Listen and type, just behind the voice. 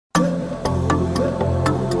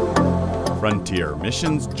Frontier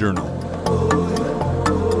Missions Journal.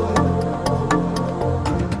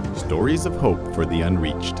 Stories of hope for the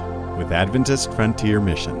unreached with Adventist Frontier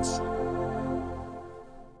Missions.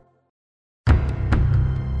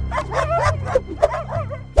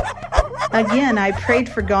 Again, I prayed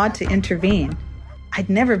for God to intervene. I'd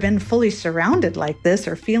never been fully surrounded like this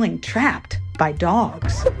or feeling trapped by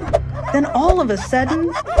dogs. Then all of a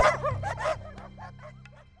sudden,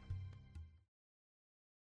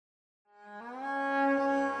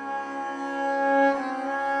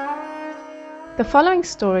 The following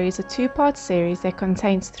story is a two-part series that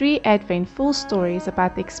contains 3 Advent full stories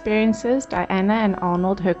about the experiences Diana and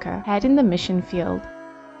Arnold Hooker had in the mission field.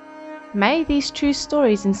 May these true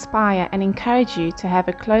stories inspire and encourage you to have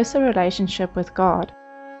a closer relationship with God.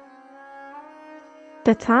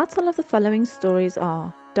 The title of the following stories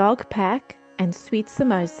are Dog Pack and Sweet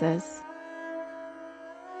Samosas.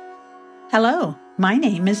 hello, my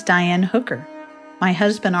name is Diane Hooker. My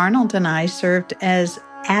husband Arnold and I served as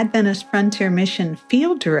Adventist Frontier Mission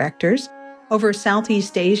Field Directors over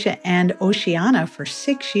Southeast Asia and Oceania for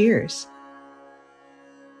 6 years.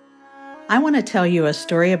 I want to tell you a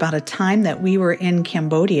story about a time that we were in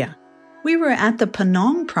Cambodia. We were at the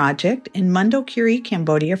Panong Project in Mondulkiri,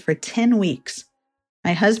 Cambodia for 10 weeks.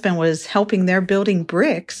 My husband was helping there building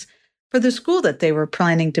bricks for the school that they were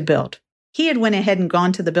planning to build. He had went ahead and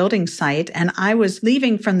gone to the building site, and I was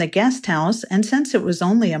leaving from the guest house, and since it was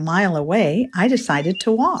only a mile away, I decided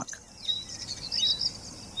to walk.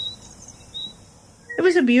 It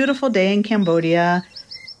was a beautiful day in Cambodia,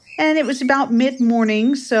 and it was about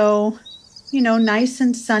mid-morning, so, nice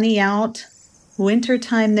and sunny out. Winter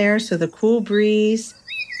time there, so the cool breeze.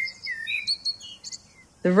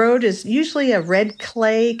 The road is usually a red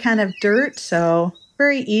clay kind of dirt, so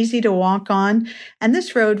very easy to walk on, and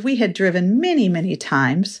this road we had driven many, many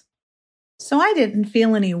times, so I didn't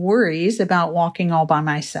feel any worries about walking all by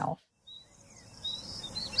myself.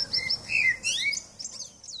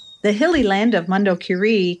 The hilly land of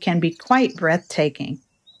Mondulkiri can be quite breathtaking,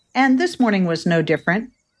 and this morning was no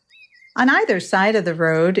different. On either side of the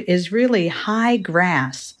road is really high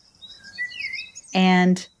grass,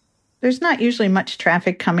 and there's not usually much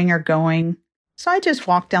traffic coming or going, so I just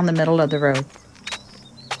walked down the middle of the road.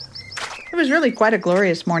 It was really quite a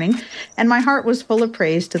glorious morning, and my heart was full of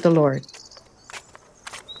praise to the Lord.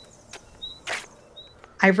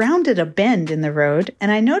 I rounded a bend in the road, and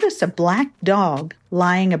I noticed a black dog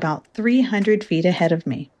lying about 300 feet ahead of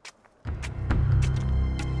me.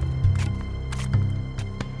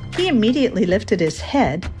 He immediately lifted his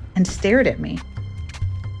head and stared at me.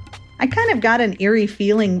 I kind of got an eerie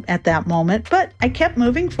feeling at that moment, but I kept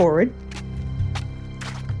moving forward.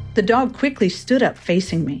 The dog quickly stood up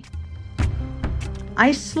facing me.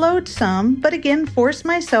 I slowed some, but again forced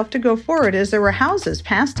myself to go forward as there were houses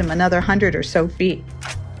past him another 100 or so feet.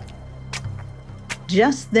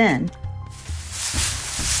 Just then,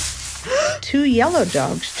 2 yellow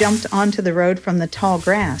dogs jumped onto the road from the tall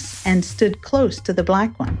grass and stood close to the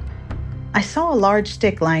black one. I saw a large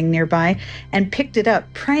stick lying nearby and picked it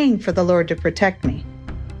up, praying for the Lord to protect me.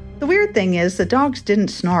 The weird thing is the dogs didn't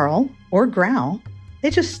snarl or growl. They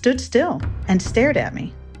just stood still and stared at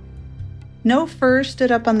me. No fur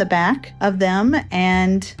stood up on the back of them,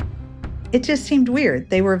 and it just seemed weird.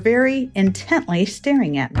 They were very intently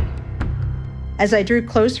staring at me. As I drew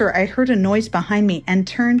closer, I heard a noise behind me and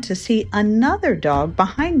turned to see another dog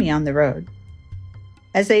behind me on the road.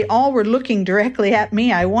 As they all were looking directly at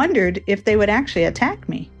me, I wondered if they would actually attack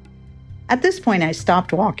me. At this point, I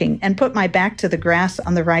stopped walking and put my back to the grass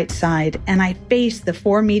on the right side, and I faced the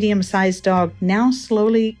 4 medium-sized dogs now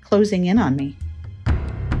slowly closing in on me.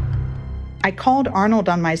 I called Arnold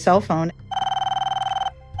on my cell phone.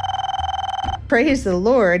 Praise the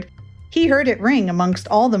Lord, he heard it ring amongst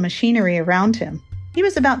all the machinery around him. He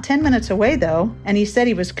was about 10 minutes away, though, and he said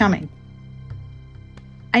he was coming.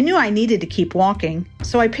 I knew I needed to keep walking,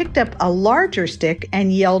 so I picked up a larger stick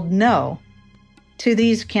and yelled no to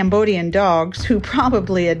these Cambodian dogs who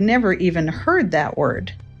probably had never even heard that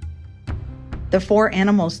word. The 4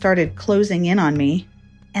 animals started closing in on me,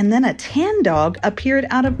 and then a tan dog appeared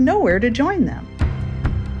out of nowhere to join them.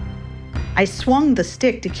 I swung the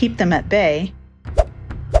stick to keep them at bay,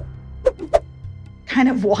 kind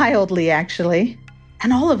of wildly actually,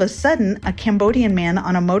 and all of a sudden a Cambodian man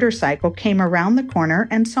on a motorcycle came around the corner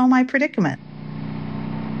and saw my predicament.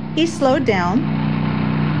 He slowed down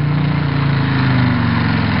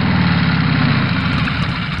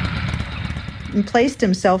and placed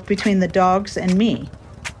himself between the dogs and me.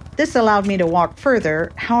 This allowed me to walk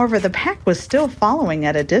further, however, the pack was still following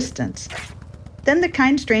at a distance. Then the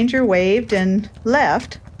kind stranger waved and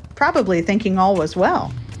left, probably thinking all was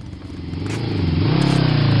well.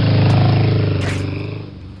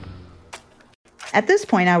 At this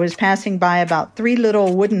point, I was passing by about 3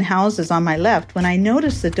 little wooden houses on my left when I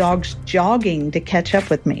noticed the dogs jogging to catch up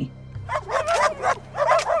with me.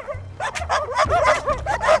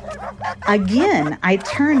 Again, I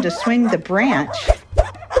turned to swing the branch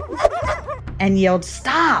and yelled,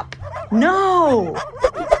 "Stop! No!"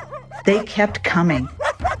 They kept coming,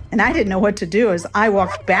 and I didn't know what to do as I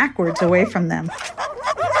walked backwards away from them.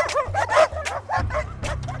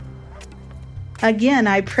 Again,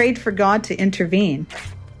 I prayed for God to intervene.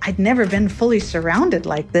 I'd never been fully surrounded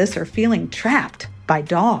like this or feeling trapped by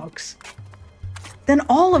dogs. Then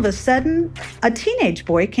all of a sudden, a teenage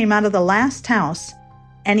boy came out of the last house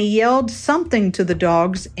and he yelled something to the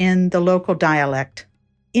dogs in the local dialect.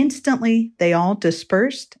 Instantly, they all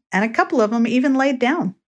dispersed and a couple of them even laid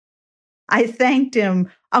down. I thanked him,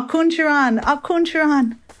 "Akuncharan,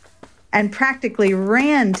 Akuncharan," and practically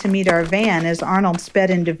ran to meet our van as Arnold sped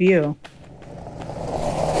into view.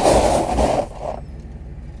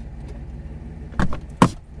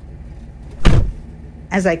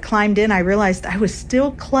 As I climbed in, I realized I was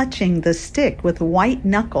still clutching the stick with white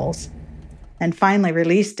knuckles and finally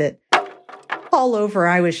released it. All over,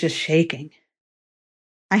 I was just shaking.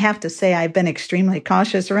 I have to say I've been extremely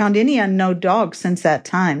cautious around any unknown dog since that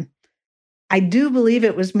time. I do believe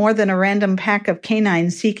it was more than a random pack of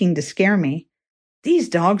canines seeking to scare me. These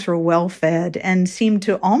dogs were well fed and seemed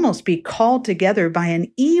to almost be called together by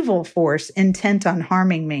an evil force intent on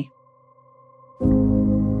harming me.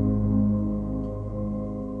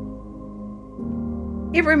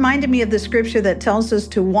 It reminded me of the scripture that tells us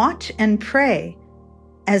to watch and pray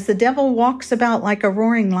as the devil walks about like a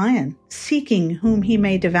roaring lion, seeking whom he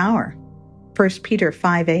may devour. 1 Peter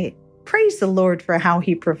 5:8. Praise the Lord for how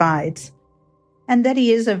he provides, and that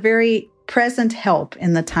he is a very present help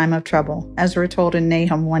in the time of trouble, as we're told in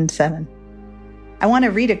Nahum 1:7. I want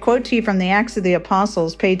to read a quote to you from the Acts of the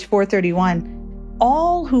Apostles, page 431.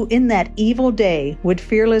 All who in that evil day would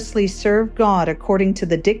fearlessly serve God according to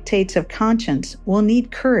the dictates of conscience will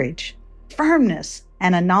need courage, firmness,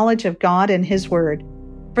 and a knowledge of God and His Word.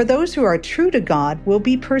 For those who are true to God will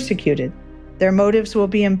be persecuted. Their motives will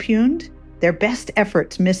be impugned, their best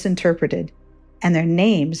efforts misinterpreted, and their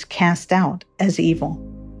names cast out as evil.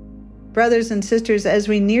 Brothers and sisters, as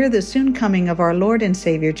we near the soon coming of our Lord and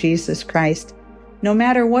Savior Jesus Christ, no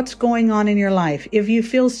matter what's going on in your life, if you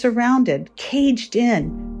feel surrounded, caged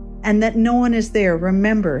in, and that no one is there,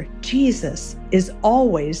 remember, Jesus is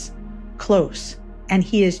always close, and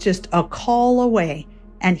He is just a call away,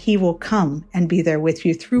 and He will come and be there with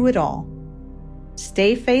you through it all.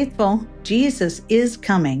 Stay faithful. Jesus is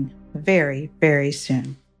coming very, very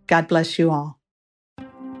soon. God bless you all.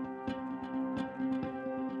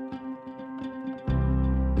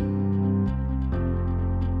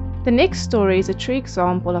 The next story is a true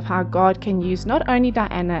example of how God can use not only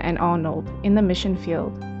Diana and Arnold in the mission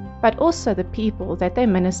field, but also the people that they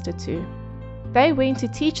ministered to. They went to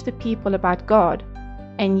teach the people about God,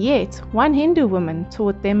 and yet one Hindu woman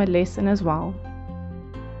taught them a lesson as well.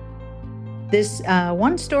 This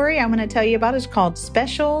one story I'm going to tell you about is called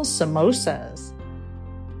Special Samosas.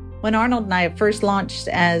 When Arnold and I first launched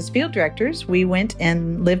as field directors, we went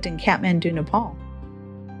and lived in Kathmandu, Nepal.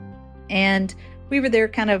 And we were there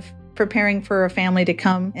kind of preparing for a family to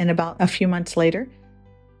come in about a few months later.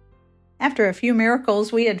 After a few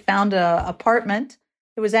miracles, we had found an apartment.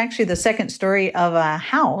 It was actually the second story of a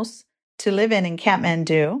house to live in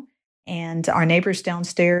Kathmandu. And our neighbors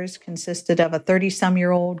downstairs consisted of a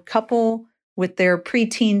 30-some-year-old couple with their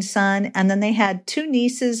preteen son. And then they had 2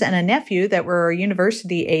 nieces and a nephew that were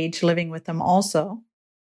university age living with them also.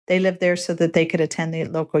 They lived there so that they could attend the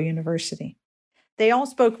local university. They all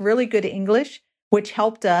spoke really good English, which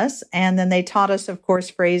helped us. And then they taught us, of course,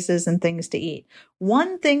 phrases and things to eat.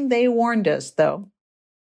 One thing they warned us, though,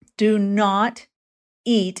 do not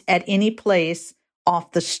eat at any place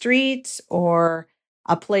off the streets or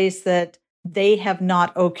a place that they have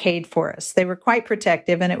not okayed for us. They were quite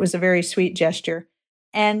protective, and it was a very sweet gesture.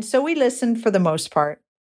 And so we listened for the most part.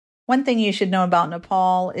 One thing you should know about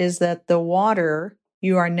Nepal is that the water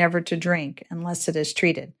you are never to drink unless it is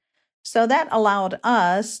treated. So that allowed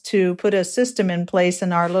us to put a system in place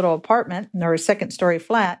in our little apartment, in our second-story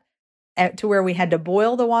flat, to where we had to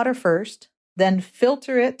boil the water first, then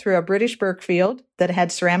filter it through a British Berkfield that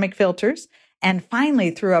had ceramic filters, and finally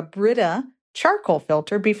through a Brita charcoal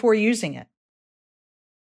filter before using it.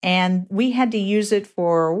 And we had to use it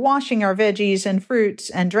for washing our veggies and fruits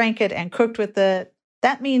and drank it and cooked with it.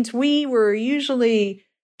 That means we were usually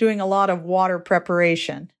doing a lot of water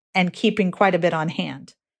preparation and keeping quite a bit on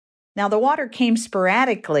hand. Now, the water came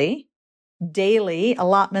sporadically, daily.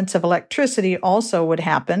 Allotments of electricity also would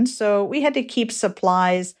happen. So we had to keep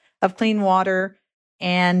supplies of clean water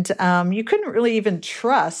And you couldn't really even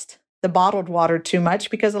trust the bottled water too much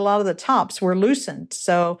because a lot of the tops were loosened.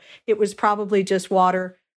 So it was probably just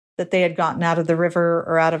water that they had gotten out of the river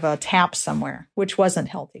or out of a tap somewhere, which wasn't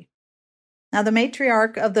healthy. Now, the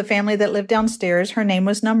matriarch of the family that lived downstairs, her name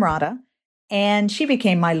was Namrata, and she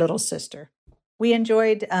became my little sister. We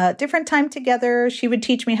enjoyed different time together. She would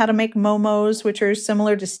teach me how to make momos, which are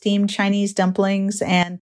similar to steamed Chinese dumplings,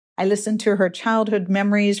 and I listened to her childhood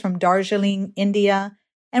memories from Darjeeling, India,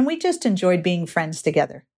 and we just enjoyed being friends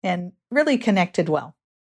together and really connected well.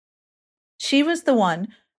 She was the one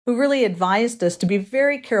who really advised us to be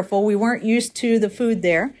very careful. We weren't used to the food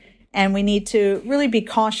there, and we need to really be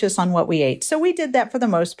cautious on what we ate. So we did that for the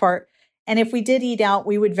most part. And if we did eat out,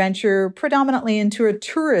 we would venture predominantly into a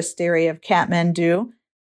tourist area of Kathmandu.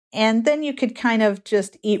 And then you could kind of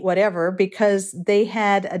just eat whatever because they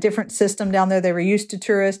had a different system down there. They were used to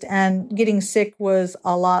tourists, and getting sick was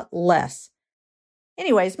a lot less.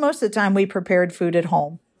 Anyways, most of the time we prepared food at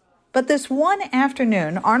home. But this one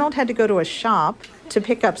afternoon, Arnold had to go to a shop to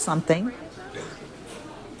pick up something.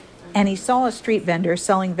 And he saw a street vendor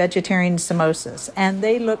selling vegetarian samosas. And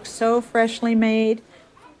they looked so freshly made.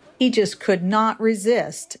 He just could not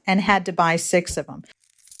resist and had to buy 6 of them.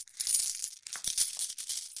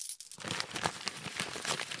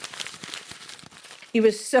 He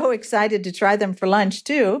was so excited to try them for lunch,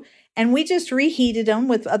 too. And we just reheated them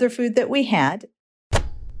with other food that we had.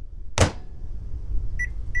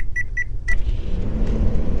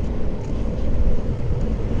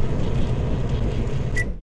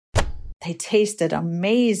 They tasted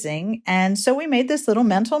amazing, and so we made this little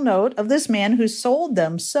mental note of this man who sold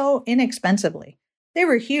them so inexpensively. They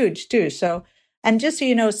were huge, too. And just so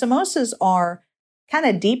you know, samosas are kind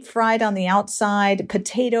of deep fried on the outside,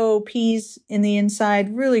 potato, peas in the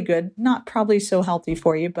inside, really good. Not probably so healthy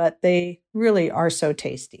for you, but they really are so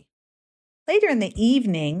tasty. Later in the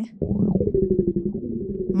evening,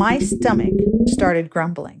 my stomach started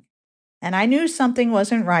grumbling, and I knew something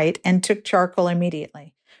wasn't right and took charcoal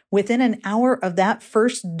immediately. Within an hour of that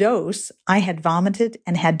first dose, I had vomited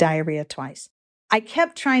and had diarrhea twice. I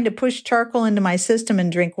kept trying to push charcoal into my system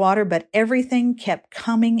and drink water, but everything kept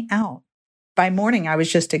coming out. By morning, I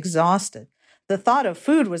was just exhausted. The thought of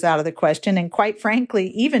food was out of the question, and quite frankly,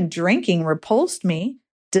 even drinking repulsed me,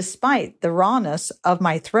 despite the rawness of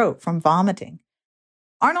my throat from vomiting.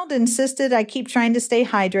 Arnold insisted I keep trying to stay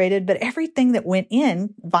hydrated, but everything that went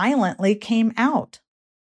in violently came out.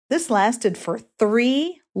 This lasted for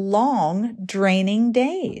 3 long, draining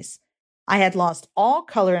days. I had lost all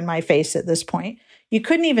color in my face at this point. You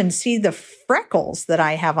couldn't even see the freckles that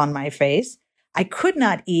I have on my face. I could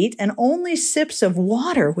not eat, and only sips of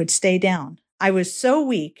water would stay down. I was so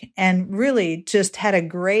weak and really just had a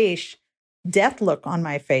grayish death look on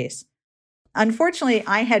my face. Unfortunately,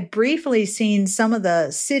 I had briefly seen some of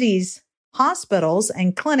the city's hospitals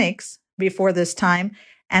and clinics before this time,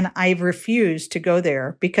 and I refused to go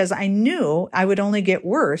there because I knew I would only get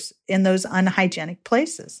worse in those unhygienic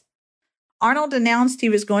places. Arnold announced he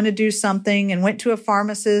was going to do something and went to a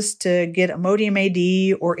pharmacist to get Imodium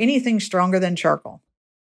AD or anything stronger than charcoal.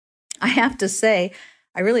 I have to say,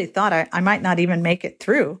 I really thought I might not even make it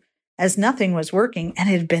through, as nothing was working, and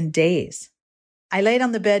it had been days. I laid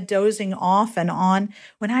on the bed dozing off and on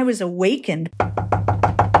when I was awakened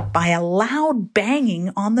by a loud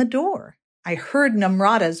banging on the door. I heard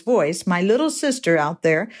Namrata's voice, my little sister out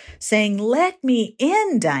there, saying, "Let me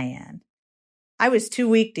in, Diane." I was too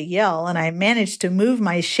weak to yell, and I managed to move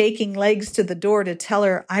my shaking legs to the door to tell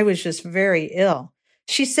her I was just very ill.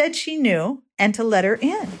 She said she knew and to let her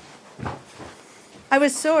in. I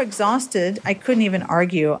was so exhausted, I couldn't even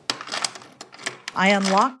argue. I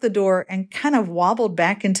unlocked the door and kind of wobbled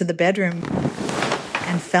back into the bedroom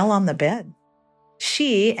and fell on the bed.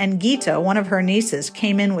 She and Gita, one of her nieces,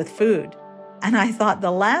 came in with food. And I thought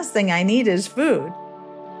the last thing I need is food.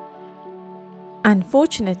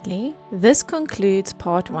 Unfortunately, this concludes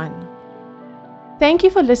part 1. Thank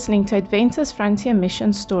you for listening to Adventist Frontier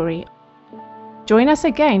Mission Story. Join us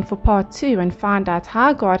again for part 2 and find out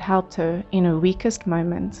how God helped her in her weakest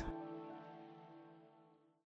moment.